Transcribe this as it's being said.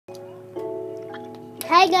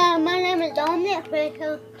Hey guys, my name is Dominic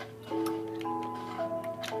Fisher,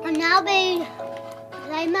 and I'll be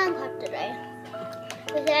playing Minecraft today.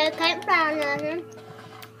 Because I can't find nothing.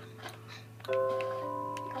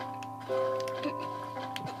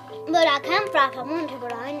 But I can fly if I want to,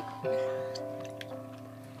 but I ain't.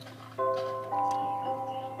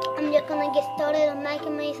 I'm just gonna get started on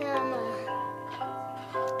making me some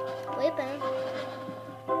weapons.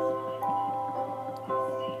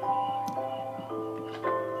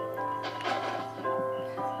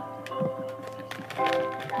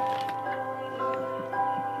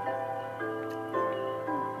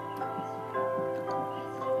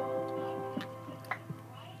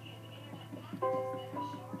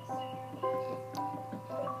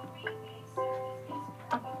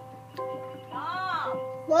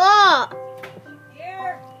 What?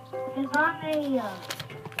 Here. Invite me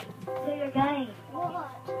to your game. What?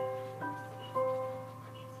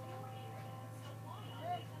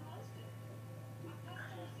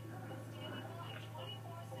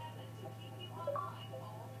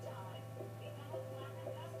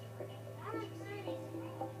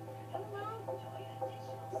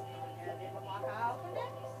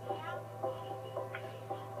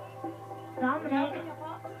 Dominic.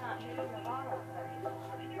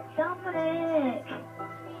 Dominic.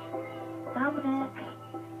 Dominic.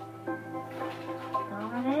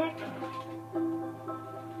 Dominic.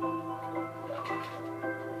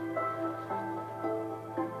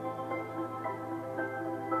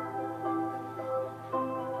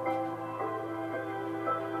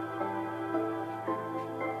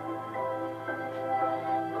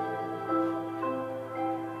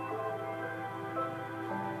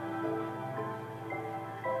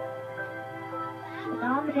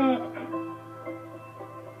 Dominic.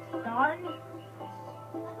 Don?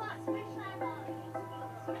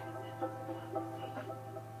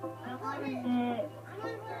 Dominic.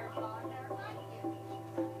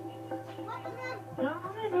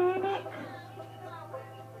 Dominic.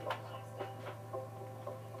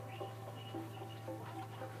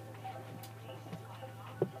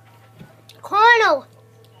 Colonel,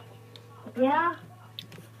 Yeah?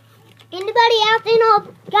 anybody else in a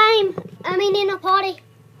game? In a party?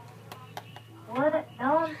 What?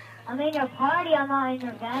 No, I'm in your party, I'm not in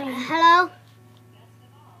your game. Hello?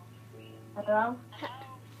 Hello?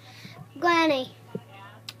 Granny.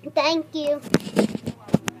 Thank you.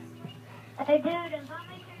 Hey, dude, invite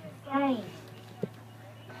me to your game.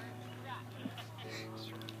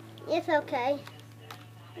 It's okay.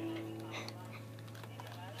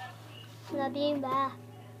 Love you, bye.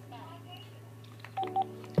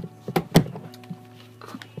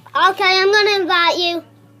 Okay, I'm gonna invite you.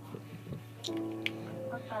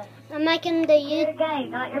 Okay. I'm making the Your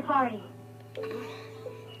game, not your party. Dude,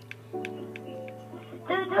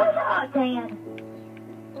 do I sound like Dan?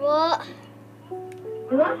 What?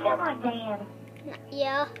 Do I sound like Dan?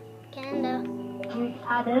 Yeah, kinda.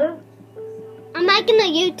 I do? I'm making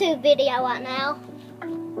a YouTube video right now.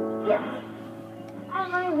 Yes.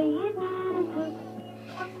 I'm gonna be YouTube.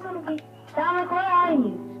 I'm gonna be. Dominic, where are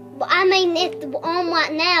you? But it's on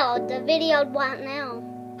right now. The video right now.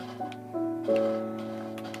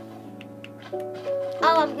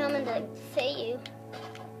 Oh, I'm coming to see you.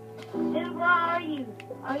 Dude, where are you?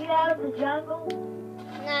 Are you out of the jungle?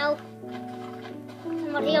 No.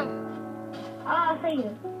 I'm right here. Oh, I see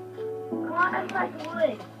you. Come on, let's make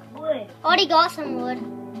wood. Wood. Already got some wood.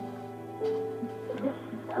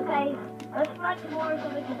 Okay, let's make some more so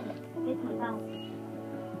we can get some stone.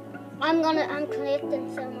 I'm collecting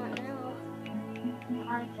some right now.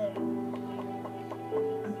 Mine too.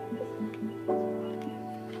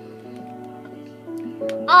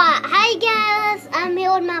 Alright, hey guys, I'm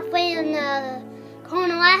here with my friend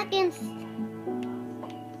Colonel Atkins.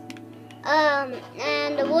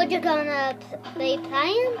 And we're just gonna be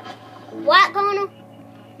playing. What, Colonel?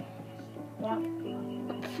 Yeah.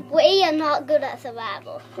 We are not good at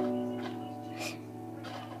survival.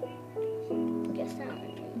 Just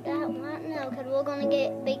saying that right now, because we're gonna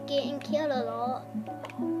be getting killed a lot.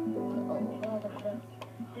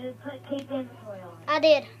 Dude, keep inventory on. I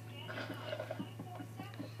did.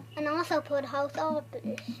 And I also put house off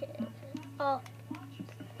this shit. Off.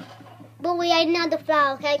 But we ate another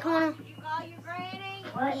flower, okay, Connor? You call your granny?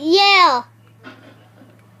 What? Yeah!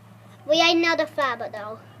 We ate another flower,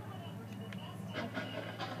 though.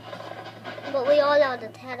 But we all allowed to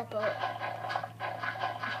teleport.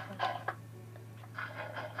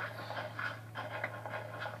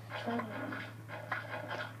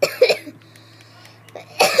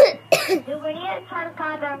 Dude, we need to try to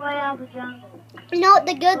find our way out of the jungle. You know what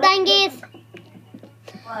the good thing is?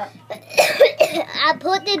 What? I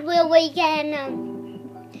put it where we can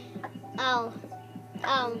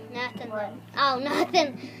Oh, nothing. What? Oh,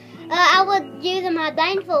 nothing. I was using my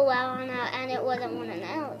thing for a while and it wasn't running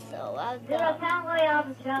out, so I was. Dude, I found way out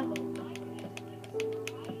of the jungle.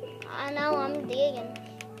 I know, I'm digging.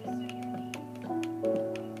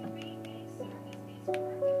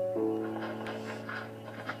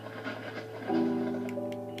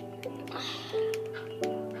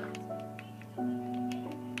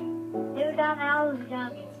 Dude, I'm out of the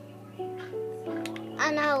jungle.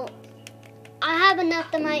 I know. I have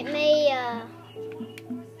enough to make me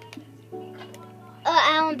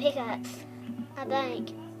Allen pickaxe. I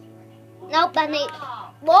think. Nope, I need.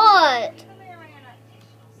 What?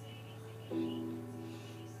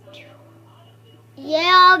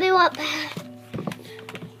 Yeah, I'll be right back.